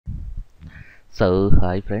So,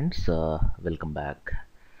 hi friends, welcome back.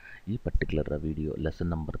 ఈ particular video lesson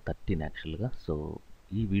number 13 యాక్చువల్గా. So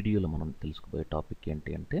ఈ వీడియోలో మనం తెలుసుకోబోయే టాపిక్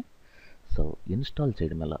ఏంటి అంటే, సో ఇన్స్టాల్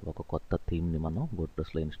చేయడం ఎలా, ఒక కొత్త థీమ్ని మనం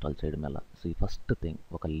వర్డ్ప్రెస్లో ఇన్స్టాల్ చేయడం ఎలా. సో ఈ ఫస్ట్ థింగ్,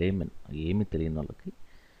 ఒక లేమెన్ ఏమి తెలియని వాళ్ళకి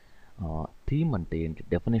థీమ్ అంటే ఏంటి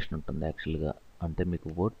డెఫినేషన్ ఉంటుంది యాక్చువల్గా. అంటే మీకు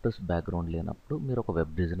వర్డ్ప్రెస్ బ్యాక్గ్రౌండ్ లేనప్పుడు మీరు ఒక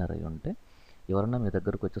వెబ్ డిజైనర్ అయి ఉంటే, ఎవరైనా మీ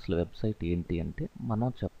దగ్గరకు వచ్చి అసలు వెబ్సైట్ ఏంటి అంటే మనం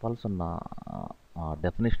చెప్పాల్సిన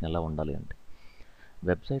డెఫినేషన్ ఎలా ఉండాలి అంటే,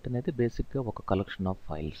 వెబ్సైట్ అనేది బేసిక్గా ఒక కలెక్షన్ ఆఫ్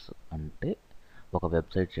ఫైల్స్. అంటే ఒక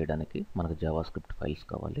వెబ్సైట్ చేయడానికి మనకు జావా స్క్రిప్ట్ ఫైల్స్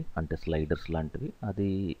కావాలి, అంటే స్లైడర్స్ లాంటివి. అది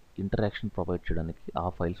ఇంటరాక్షన్ ప్రొవైడ్ చేయడానికి ఆ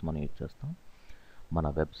ఫైల్స్ మనం యూజ్ చేస్తాం. మన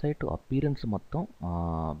వెబ్సైట్ అపీరెన్స్ మొత్తం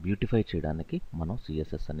బ్యూటిఫై చేయడానికి మనం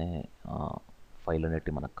సిఎస్ఎస్ అనే ఫైల్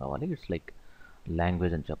అనేటివి మనకు కావాలి. ఇట్స్ లైక్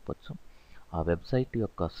లాంగ్వేజ్ అని చెప్పొచ్చు. ఆ వెబ్సైట్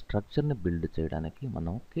యొక్క స్ట్రక్చర్ని బిల్డ్ చేయడానికి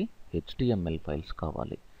మనకి హెచ్టిఎంఎల్ ఫైల్స్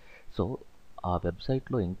కావాలి. సో ఆ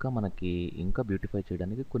వెబ్సైట్లో ఇంకా బ్యూటిఫై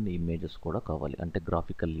చేయడానికి కొన్ని ఇమేజెస్ కూడా కావాలి, అంటే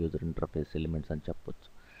గ్రాఫికల్ యూజర్ ఇంటర్ఫేస్ ఎలిమెంట్స్ అని చెప్పొచ్చు.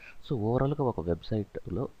 సో ఓవరాల్గా ఒక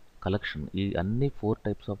వెబ్సైట్లో కలెక్షన్, ఈ అన్ని 4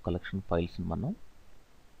 టైప్స్ ఆఫ్ కలెక్షన్ ఫైల్స్ని మనం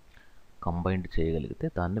కంబైన్డ్ చేయగలిగితే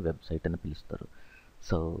దాన్ని వెబ్సైట్ అని పిలుస్తారు.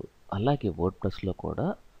 సో అలాగే వర్డ్ప్రెస్లో కూడా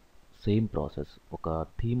సేమ్ ప్రాసెస్. ఒక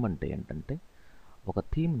థీమ్ అంటే ఏంటంటే, ఒక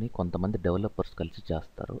థీమ్ని కొంతమంది డెవలపర్స్ కలిసి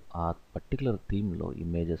చేస్తారు. ఆ పర్టికులర్ థీమ్లో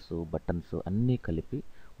ఇమేజెస్, బటన్స్ అన్నీ కలిపి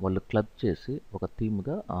వాళ్ళు క్లబ్ చేసి ఒక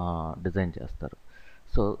థీమ్గా డిజైన్ చేస్తారు.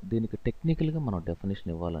 సో దీనికి టెక్నికల్గా మనం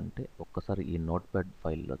డెఫినేషన్ ఇవ్వాలంటే, ఒక్కసారి ఈ నోట్ ప్యాడ్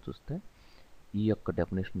ఫైల్లో చూస్తే, ఈ యొక్క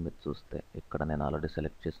డెఫినేషన్ మీద చూస్తే, ఇక్కడ నేను ఆల్రెడీ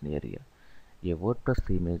సెలెక్ట్ చేసిన area, A WordPress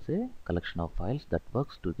theme is a collection of files that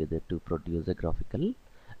works together to produce A graphical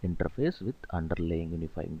interface with అండర్లేయింగ్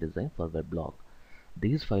unifying design for వెబ్లాగ్.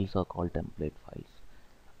 These files are called template files.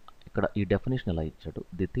 ఇక్కడ ఈ డెఫినేషన్ ఎలా ఇచ్చాడు,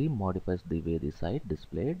 the theme modifies the way the site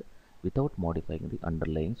displayed without modifying the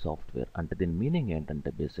underlying software. అంటే దీని meaning ఏంటంటే,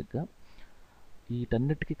 బేసిక్గా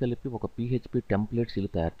వీటన్నిటికీ కలిపి ఒక పిహెచ్పి టెంప్లెట్స్ వీళ్ళు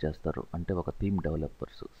తయారు చేస్తారు, అంటే ఒక theme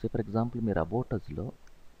developers. So for example, మీరు అబౌట్ అస్లో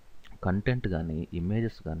కంటెంట్ కానీ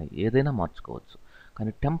ఇమేజెస్ కానీ ఏదైనా మార్చుకోవచ్చు,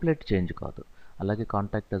 కానీ టెంప్లెట్ చేంజ్ కాదు. అలాగే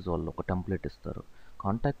కాంటాక్ట్ అస్ వాళ్ళు ఒక టెంప్లెట్ ఇస్తారు.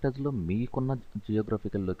 కాంటాక్ట్ అస్లో మీకున్న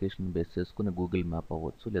జియోగ్రఫికల్ లొకేషన్ బేస్ చేసుకుని గూగుల్ మ్యాప్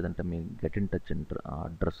అవ్వచ్చు, లేదంటే మీ గెట్ ఇన్ టచ్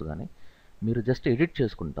అడ్రస్ కానీ మీరు జస్ట్ ఎడిట్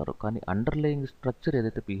చేసుకుంటారు. కానీ అండర్లయింగ్ స్ట్రక్చర్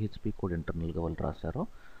ఏదైతే పిహెచ్పి కోడ్ ఇంటర్నల్గా వాళ్ళు రాశారో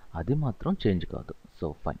అది మాత్రం చేంజ్ కాదు. So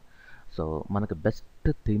fine. సో మనకి బెస్ట్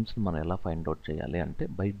థీమ్స్ని మనం ఎలా ఫైండ్ అవుట్ చేయాలి అంటే,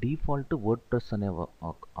 బై డిఫాల్ట్ వర్డ్ప్రెస్ అనే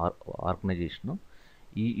ఆర్గనైజేషను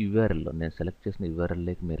ఈ యూఆర్ఎల్లో, నేను సెలెక్ట్ చేసిన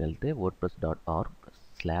యూఆర్ఎల్లోకి మీరు వెళ్తే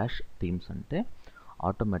wordpress.org/themes అంటే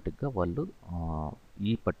ఆటోమేటిక్గా వాళ్ళు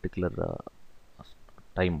ఈ పర్టికులర్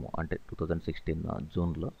టైము, అంటే 2016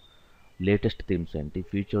 జూన్లో లేటెస్ట్ థీమ్స్ ఏంటి,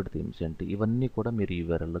 ఫీచర్డ్ థీమ్స్ ఏంటి, ఇవన్నీ కూడా మీరు ఈ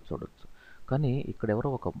యూఆర్ఎల్లో చూడొచ్చు. కానీ ఇక్కడ ఎవరో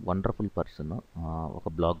ఒక వండర్ఫుల్ పర్సన్ ఒక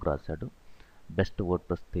బ్లాగ్ రాశాడు, బెస్ట్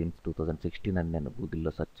వర్డ్ప్రెస్ థీమ్స్ 2016 అని నేను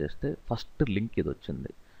గూగుల్లో సెర్చ్ చేస్తే ఫస్ట్ లింక్ ఇది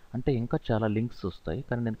వచ్చింది. అంటే ఇంకా చాలా లింక్స్ వస్తాయి,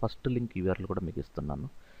 కానీ నేను ఫస్ట్ లింక్ యూఆర్ఎల్ కూడా మీకు ఇస్తున్నాను.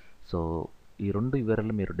 సో ఈ 2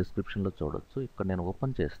 యూఆర్ఎల్ మీరు డిస్క్రిప్షన్లో చూడొచ్చు. ఇక్కడ నేను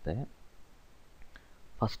ఓపెన్ చేస్తే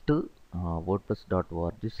ఫస్ట్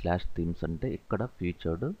wordpress.org/themes అంటే ఇక్కడ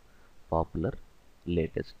ఫీచర్డ్, పాపులర్,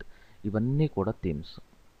 లేటెస్ట్ ఇవన్నీ కూడా థీమ్స్.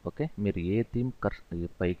 ఓకే, మీరు ఏ థీమ్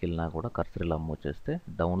పైకి వెళ్ళినా కూడా కర్సర్ ఇలా మూవ్ చేస్తే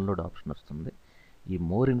డౌన్లోడ్ ఆప్షన్ వస్తుంది. ఈ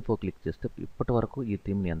మోర్ ఇన్ఫో క్లిక్ చేస్తే ఇప్పటి వరకు ఈ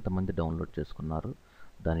థీమ్ని ఎంతమంది డౌన్లోడ్ చేసుకున్నారు,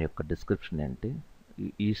 దాని యొక్క డిస్క్రిప్షన్ ఏంటి,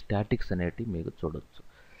 ఈ స్టాటిక్స్ అనేటివి మీకు చూడొచ్చు.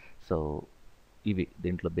 సో ఇవి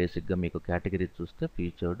దీంట్లో బేసిక్గా మీకు కేటగిరీ చూస్తే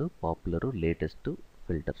ఫీచర్డ్, పాపులర్, లేటెస్ట్,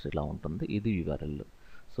 ఫిల్టర్స్ ఇలా ఉంటుంది. ఇది యూఆర్ఎల్.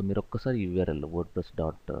 సో మీరు ఒక్కసారి యూఆర్ఎల్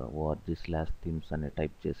wordpress.org/themes అని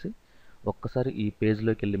టైప్ చేసి ఒక్కసారి ఈ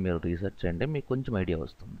పేజ్లోకి వెళ్ళి మీరు రీసెర్చ్ చేయండి, మీకు కొంచెం ఐడియా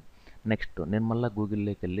వస్తుంది. నెక్స్ట్ నేను మళ్ళీ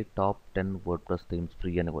గూగుల్లోకి వెళ్ళి టాప్ 10 వర్డ్ప్రెస్ థీమ్స్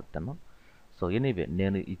ఫ్రీ అని కొట్టాను. సో ఎనీవే,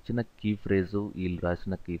 నేను ఇచ్చిన కీ ఫ్రేజు వీళ్ళు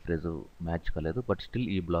రాసిన కీ ఫ్రేజు మ్యాచ్ కాలేదు, బట్ స్టిల్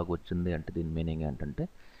ఈ బ్లాగ్ వచ్చింది. అంటే దీని మీనింగ్ ఏంటంటే,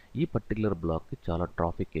 ఈ పర్టికులర్ బ్లాగ్కి చాలా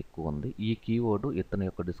ట్రాఫిక్ ఎక్కువ ఉంది. ఈ కీవర్డ్ ఇతని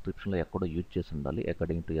యొక్క డిస్క్రిప్షన్లో ఎక్కడో యూజ్ చేసి ఉండాలి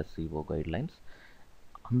అకార్డింగ్ టు ఎస్ఈఓ గైడ్లైన్స్.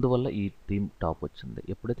 అందువల్ల ఈ థీమ్ టాప్ వచ్చింది.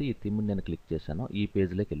 ఎప్పుడైతే ఈ థీమ్ని నేను క్లిక్ చేశానో ఈ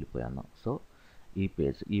పేజ్లోకి వెళ్ళిపోయాను. సో ఈ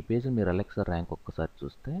పేజ్ మీరు అలెక్సా ర్యాంక్ ఒక్కసారి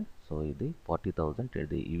చూస్తే, సో ఇది 40,000,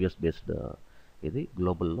 ఇది యూఎస్ బేస్డ్, ఇది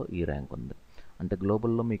గ్లోబల్లో ఈ ర్యాంక్ ఉంది. అంటే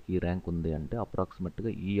గ్లోబల్లో మీకు ఈ ర్యాంక్ ఉంది అంటే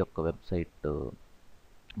అప్రాక్సిమేట్గా ఈ యొక్క వెబ్సైట్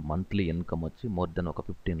మంత్లీ ఇన్కమ్ వచ్చి మోర్ దెన్ ఒక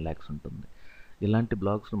 15 lakhs ఉంటుంది. ఇలాంటి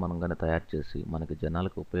బ్లాగ్స్ను మనం కానీ తయారు చేసి మనకి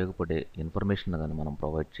జనాలకు ఉపయోగపడే ఇన్ఫర్మేషన్ కానీ మనం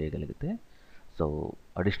ప్రొవైడ్ చేయగలిగితే, సో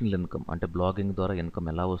అడిషనల్ ఇన్కమ్, అంటే బ్లాగింగ్ ద్వారా ఇన్కమ్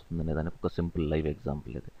ఎలా వస్తుంది అనే దానికి ఒక సింపుల్ లైవ్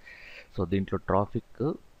ఎగ్జాంపుల్ ఇది. సో దీంట్లో ట్రాఫిక్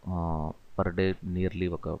పర్ డే నియర్లీ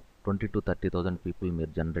ఒక 20 to 30,000 పీపుల్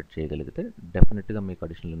మీరు జనరేట్ చేయగలిగితే డెఫినెట్గా మీకు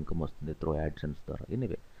అడిషనల్ ఇన్కమ్ వస్తుంది త్రూ యాడ్సెన్స్ ద్వారా.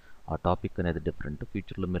 ఎనీవే, ఆ టాపిక్ అనేది డిఫరెంట్.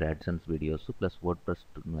 ఫ్యూచర్లో మీరు యాడ్సెన్స్ వీడియోస్ ప్లస్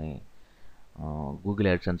వర్డ్ప్రెస్ని గూగుల్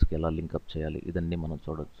యాడ్సెన్స్కి ఎలా లింకప్ చేయాలి ఇదన్నీ మనం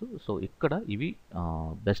చూడొచ్చు. సో ఇక్కడ ఇవి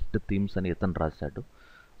బెస్ట్ థీమ్స్ అని ఇతను రాశాడు.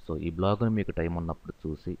 సో ఈ బ్లాగ్ని మీకు టైం ఉన్నప్పుడు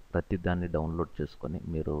చూసి ప్రతి దాన్ని డౌన్లోడ్ చేసుకొని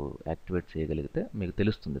మీరు యాక్టివేట్ చేయగలిగితే మీకు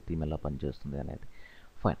తెలుస్తుంది థీమ్ ఎలా పనిచేస్తుంది అనేది.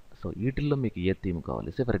 ఫైన్. సో వీటిల్లో మీకు ఏ థీమ్ కావాలి?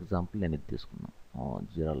 సే ఫర్ ఎగ్జాంపుల్ నేను ఇది తీసుకున్నాను,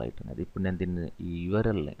 జీరో లైట్ అనేది. ఇప్పుడు నేను దీన్ని ఈ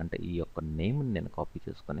యూఆర్ఎల్ని అంటే ఈ యొక్క నేమ్ని నేను కాపీ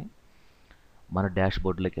చేసుకొని మన డాష్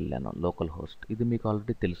బోర్డ్లోకి వెళ్ళాను. లోకల్ హోస్ట్ ఇది మీకు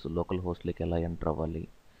ఆల్రెడీ తెలుసు. లోకల్ హోస్ట్లోకి ఎలా ఎంటర్ అవ్వాలి,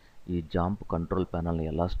 ఈ జాంప్ కంట్రోల్ ప్యానల్ని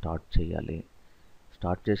ఎలా స్టార్ట్ చేయాలి,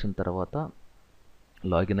 స్టార్ట్ చేసిన తర్వాత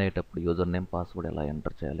లాగిన్ అయ్యేటప్పుడు యూజర్ నేమ్ పాస్వర్డ్ ఎలా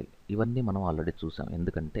ఎంటర్ చేయాలి, ఇవన్నీ మనం ఆల్రెడీ చూసాం.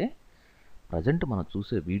 ఎందుకంటే ప్రజెంట్ మనం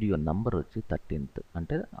చూసే వీడియో నంబర్ వచ్చి 13th,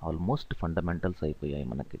 అంటే ఆల్మోస్ట్ ఫండమెంటల్స్ అయిపోయాయి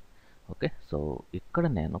మనకి. ఓకే, సో ఇక్కడ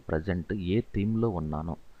నేను ప్రజెంట్ ఏ థీమ్లో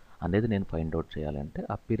ఉన్నాను అనేది నేను ఫైండ్ అవుట్ చేయాలంటే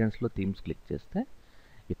అపీరెన్స్లో థీమ్స్ క్లిక్ చేస్తే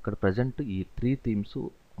ఇక్కడ ప్రజెంట్ ఈ 3 థీమ్స్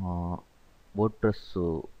వర్డ్ప్రెస్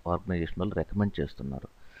ఆర్గనైజేషన్ వాళ్ళు రికమెండ్ చేస్తున్నారు.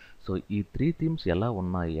 సో ఈ 3 థీమ్స్ ఎలా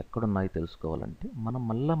ఉన్నాయి, ఎక్కడున్నాయి తెలుసుకోవాలంటే మనం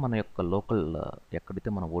మళ్ళీ మన యొక్క లోకల్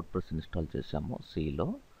ఎక్కడైతే మనం వర్డ్ప్రెస్ ఇన్స్టాల్ చేసామో సిలో,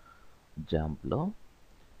 జాంప్లో,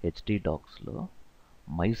 హెచ్టీ డాక్స్లో,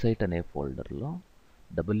 మై సైట్ అనే ఫోల్డర్లో,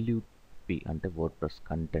 డబ్ల్యూపి అంటే వర్డ్ప్రెస్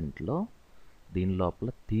కంటెంట్లో, దీని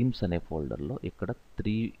లోపల థీమ్స్ అనే ఫోల్డర్లో ఇక్కడ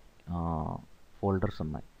 3 ఫోల్డర్స్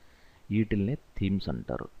ఉన్నాయి. వీటిల్ని థీమ్స్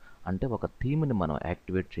అంటారు. అంటే ఒక థీమ్ని మనం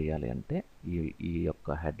యాక్టివేట్ చేయాలి అంటే ఈ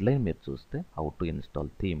యొక్క హెడ్లైన్ మీరు చూస్తే హౌ టు ఇన్స్టాల్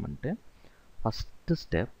థీమ్ అంటే ఫస్ట్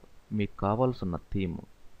స్టెప్ మీకు కావాల్సిన థీమ్,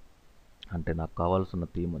 అంటే నాకు కావాల్సిన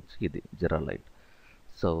థీమ్ వచ్చి ఇది జీరో లైట్.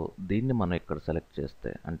 సో దీన్ని మనం ఇక్కడ సెలెక్ట్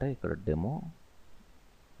చేస్తే అంటే ఇక్కడ డెమో,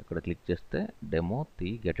 ఇక్కడ క్లిక్ చేస్తే డెమో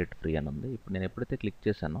గెట్ ఇట్ ఫ్రీ అని ఉంది. ఇప్పుడు నేను ఎప్పుడైతే క్లిక్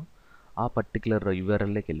చేశానో ఆ పర్టికులర్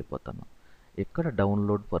యూఆర్ఎల్లోకి వెళ్ళిపోతాను. ఇక్కడ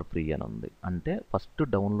డౌన్లోడ్ ఫర్ ఫ్రీ అని ఉంది. అంటే ఫస్ట్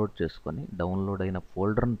డౌన్లోడ్ చేసుకొని డౌన్లోడ్ అయిన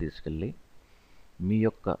ఫోల్డర్ని తీసుకెళ్ళి మీ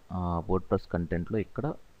యొక్క వర్డ్ప్రెస్ కంటెంట్లో ఇక్కడ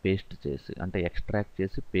పేస్ట్ చేసి, అంటే ఎక్స్ట్రాక్ట్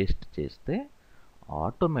చేసి పేస్ట్ చేస్తే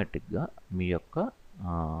ఆటోమేటిక్గా మీ యొక్క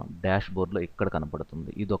డాష్ బోర్డ్లో ఇక్కడ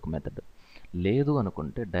కనపడుతుంది. ఇది ఒక మెథడ్. లేదు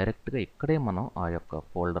అనుకుంటే డైరెక్ట్గా ఇక్కడే మనం ఆ యొక్క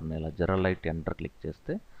ఫోల్డర్ని ఇలా జీరో లైట్ ఎంటర్ క్లిక్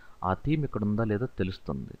చేస్తే ఆ థీమ్ ఇక్కడ ఉందా లేదో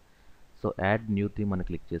తెలుస్తుంది. సో యాడ్ న్యూ థీమ్ అని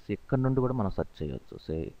క్లిక్ చేసి ఇక్కడ నుండి కూడా మనం సెర్చ్ చేయొచ్చు.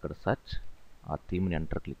 సో ఇక్కడ సెర్చ్, ఆ థీమ్ని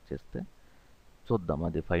ఎంటర్ క్లిక్ చేస్తే చూద్దాం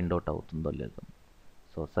అది ఫైండ్ అవుట్ అవుతుందో లేదో.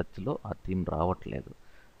 సో సెర్చ్లో ఆ థీమ్ రావట్లేదు.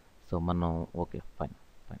 సో మనం ఓకే ఫైన్,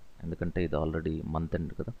 ఎందుకంటే ఇది ఆల్రెడీ మంత్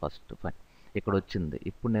ఎండ్ కదా, ఫస్ట్ ఫైన్. ఇక్కడ వచ్చింది.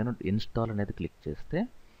 ఇప్పుడు నేను ఇన్స్టాల్ అనేది క్లిక్ చేస్తే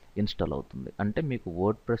ఇన్స్టాల్ అవుతుంది. అంటే మీకు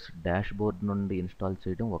వర్డ్ప్రెస్ డాష్ బోర్డ్ నుండి ఇన్స్టాల్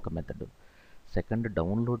చేయడం ఒక మెథడ్. సెకండ్,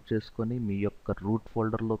 డౌన్లోడ్ చేసుకొని మీ యొక్క రూట్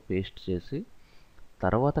ఫోల్డర్లో పేస్ట్ చేసి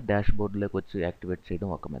తర్వాత డాష్ బోర్డ్లోకి వచ్చి యాక్టివేట్ చేయడం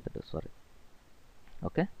ఒక మెథడ్.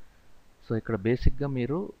 ఓకే, సో ఇక్కడ బేసిక్గా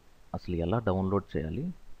మీరు అసలు ఎలా డౌన్లోడ్ చేయాలి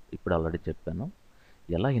ఇప్పుడు ఆల్రెడీ చెప్పాను.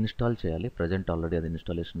 ఎలా ఇన్స్టాల్ చేయాలి, ప్రజెంట్ ఆల్రెడీ అది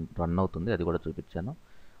ఇన్స్టాలేషన్ రన్ అవుతుంది, అది కూడా చూపించాను.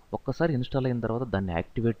 ఒక్కసారి ఇన్స్టాల్ అయిన తర్వాత దాన్ని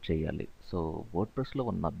యాక్టివేట్ చేయాలి. సో వర్డ్ప్రెస్లో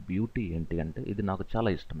ఉన్న బ్యూటీ ఏంటి అంటే ఇది నాకు చాలా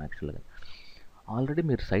ఇష్టం యాక్చువల్గా. ఆల్రెడీ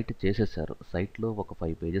మీరు సైట్ చేసేసారు, సైట్లో ఒక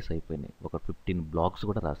 5 పేజెస్ అయిపోయినాయి, ఒక 15 బ్లాగ్స్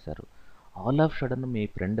కూడా రాశారు. All of sudden me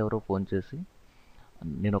friend ఎవరో ఫోన్ చేసి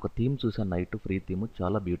నేను ఒక థీమ్ చూసాను, నైట్ ఫ్రీ థీమ్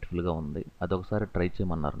చాలా బ్యూటిఫుల్గా ఉంది, అదొకసారి ట్రై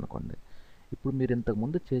చేయమన్నారు అనుకోండి. ఇప్పుడు మీరు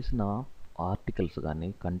ఇంతకుముందు చేసిన ఆర్టికల్స్ కానీ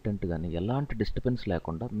కంటెంట్ కానీ ఎలాంటి డిస్టర్బెన్స్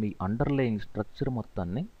లేకుండా మీ అండర్లయింగ్ స్ట్రక్చర్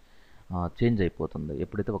మొత్తాన్ని చేంజ్ అయిపోతుంది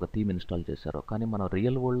ఎప్పుడైతే ఒక థీమ్ ఇన్స్టాల్ చేశారో. కానీ మన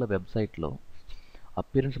రియల్ వరల్డ్ వెబ్సైట్లో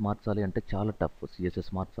అపియరెన్స్ మార్చాలి అంటే చాలా టఫ్.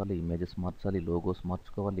 సిఎస్ఎస్ మార్చాలి, ఇమేజెస్ మార్చాలి, లోగోస్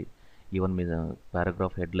మార్చుకోవాలి, ఈవెన్ మీ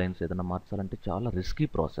పారాగ్రాఫ్ హెడ్లైన్స్ ఏదైనా మార్చాలంటే చాలా రిస్కీ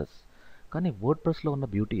ప్రాసెస్. కానీ వర్డ్ప్రెస్లో ఉన్న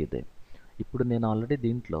బ్యూటీ ఇదే. ఇప్పుడు నేను ఆల్రెడీ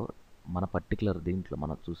దీంట్లో మన పర్టికులర్ దీంట్లో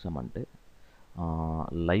మనం చూసామంటే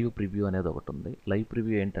లైవ్ ప్రివ్యూ అనేది ఒకటి ఉంది. లైవ్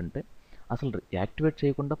ప్రివ్యూ ఏంటంటే అసలు యాక్టివేట్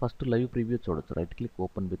చేయకుండా ఫస్ట్ లైవ్ ప్రివ్యూ చూడొచ్చు. Right click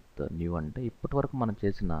open with new అంటే ఇప్పటి వరకు మనం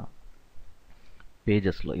చేసిన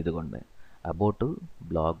పేజెస్లో ఇదిగోండి, about,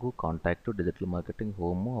 blog, contact, digital marketing,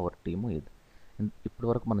 home, hour team, ఇది ఇప్పటి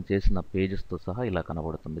వరకు మనం చేసిన పేజెస్తో సహా ఇలా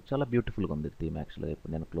కనబడుతుంది. చాలా బ్యూటిఫుల్గా ఉంది థీమ్ యాక్చువల్గా.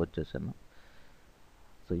 ఇప్పుడు నేను క్లోజ్ చేశాను.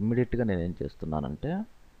 సో ఇమ్మీడియట్గా నేను ఏం చేస్తున్నానంటే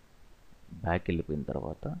బ్యాక్ వెళ్ళిపోయిన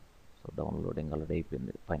తర్వాత, సో డౌన్లోడింగ్ ఆల్రెడీ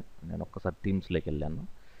అయిపోయింది, ఫైన్. నేను ఒక్కసారి థీమ్స్లోకి వెళ్ళాను.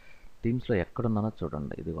 థీమ్స్లో ఎక్కడున్నానో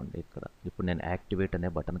చూడండి, ఇదిగోండి ఇక్కడ. ఇప్పుడు నేను యాక్టివేట్ అనే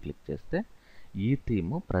బటన్ క్లిక్ చేస్తే ఈ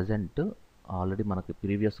థీమ్ ప్రజెంట్ ఆల్రెడీ మనకి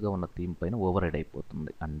ప్రీవియస్గా ఉన్న థీమ్ పైన ఓవర్ రైడ్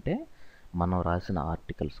అయిపోతుంది. అంటే మనం రాసిన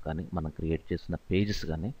ఆర్టికల్స్ కానీ మనం క్రియేట్ చేసిన పేజెస్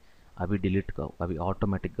కానీ అవి డిలీట్ కావు, అవి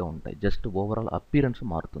ఆటోమేటిక్గా ఉంటాయి. జస్ట్ ఓవరాల్ అపీరెన్స్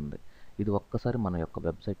మారుతుంది. ఇది ఒక్కసారి మన యొక్క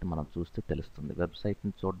వెబ్సైట్ మనం చూస్తే తెలుస్తుంది.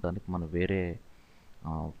 వెబ్సైట్ని చూడడానికి మనం వేరే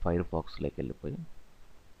ఫైర్ ఫాక్స్లోకి వెళ్ళిపోయి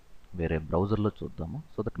వేరే బ్రౌజర్లో చూద్దాము,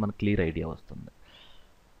 సో దట్ మనకు క్లియర్ ఐడియా వస్తుంది.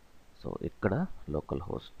 సో ఇక్కడ లోకల్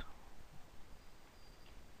హోస్ట్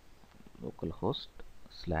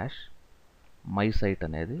 / మై సైట్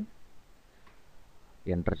అనేది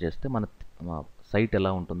ఎంటర్ చేస్తే మన సైట్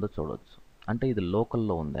ఎలా ఉంటుందో చూడవచ్చు. అంటే ఇది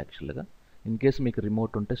లోకల్లో ఉంది యాక్చువల్గా. ఇన్ కేస్ మీకు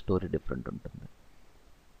రిమోట్ ఉంటే స్టోరీ డిఫరెంట్ ఉంటుంది.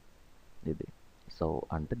 ఇది సో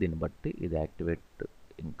అంటే దీన్ని బట్టి ఇది యాక్టివేట్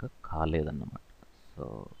ఇంకా కాలేదన్నమాట. సో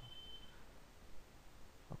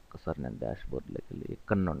ఒక్కసారి నేను డాష్ బోర్డ్లోకి వెళ్ళి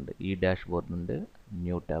ఇక్కడ నుండి ఈ డాష్ బోర్డ్ నుండి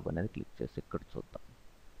న్యూ ట్యాబ్ అనేది క్లిక్ చేసి ఇక్కడ చూద్దాం.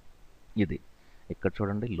 ఇది ఇక్కడ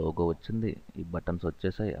చూడండి లోగో వచ్చింది, ఈ బటన్స్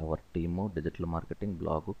వచ్చేసాయి, hour team, digital marketing,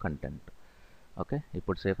 blog, content. Okay,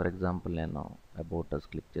 ఇప్పుడు సే ఫర్ ఎగ్జాంపుల్ నేను అబౌట్ అస్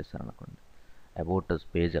క్లిక్ చేశాను అనుకోండి. అబౌట్ అస్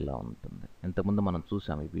పేజ్ ఎలా ఉంటుంది, ఇంతకుముందు మనం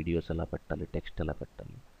చూసాము ఈ వీడియోస్ ఎలా పెట్టాలి, టెక్స్ట్ ఎలా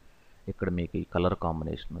పెట్టాలి. ఇక్కడ మీకు ఈ కలర్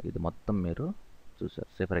కాంబినేషన్ ఇది మొత్తం మీరు చూసారు.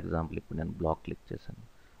 సే ఫర్ ఎగ్జాంపుల్ ఇప్పుడు నేను బ్లాక్ క్లిక్ చేశాను.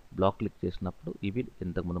 బ్లాక్ క్లిక్ చేసినప్పుడు ఇవి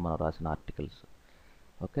ఇంతకుముందు మనం రాసిన ఆర్టికల్స్.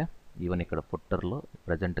 ఓకే, ఈవెన్ ఇక్కడ ఫుట్టర్లో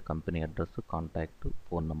present company address, contact,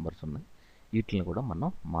 phone numbers ఉన్నాయి. వీటిని కూడా మనం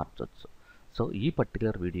మార్చవచ్చు. సో ఈ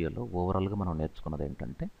పర్టికులర్ వీడియోలో ఓవరాల్గా మనం నేర్చుకున్నది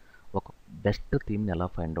ఏంటంటే ఒక బెస్ట్ థీమ్ని ఎలా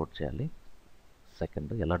ఫైండ్ అవుట్ చేయాలి,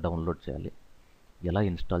 సెకండ్ ఎలా డౌన్లోడ్ చేయాలి, ఎలా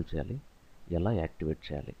ఇన్స్టాల్ చేయాలి, ఎలా యాక్టివేట్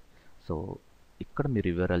చేయాలి. సో ఇక్కడ మీరు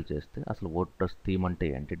వివరాలు చేస్తే అసలు వర్డ్ప్రెస్ థీమ్ అంటే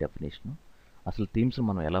ఏంటి డెఫినేషను, అసలు థీమ్స్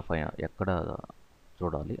మనం ఎలా ఎక్కడ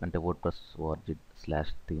చూడాలి అంటే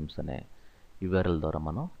wordpress.org/themes అనే యూఆర్ఎల్ ద్వారా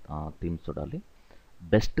మనం థీమ్స్ చూడాలి.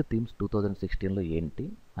 బెస్ట్ థీమ్స్ 2016లో ఏంటి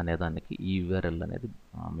అనేదానికి ఈ యూఆర్ఎల్ అనేది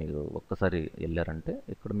మీరు ఒక్కసారి వెళ్ళారంటే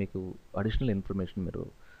ఇక్కడ మీకు అడిషనల్ ఇన్ఫర్మేషన్ మీరు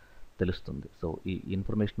తెలుస్తుంది. సో ఈ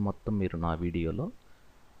ఇన్ఫర్మేషన్ మొత్తం మీరు నా వీడియోలో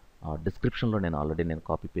డిస్క్రిప్షన్లో నేను ఆల్రెడీ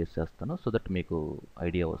కాపీ పేస్ట్ చేస్తాను, సో దట్ మీకు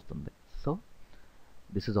ఐడియా వస్తుంది. So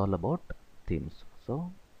this is all about themes. So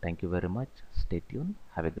thank you very much, stay tune,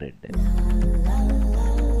 have a great day.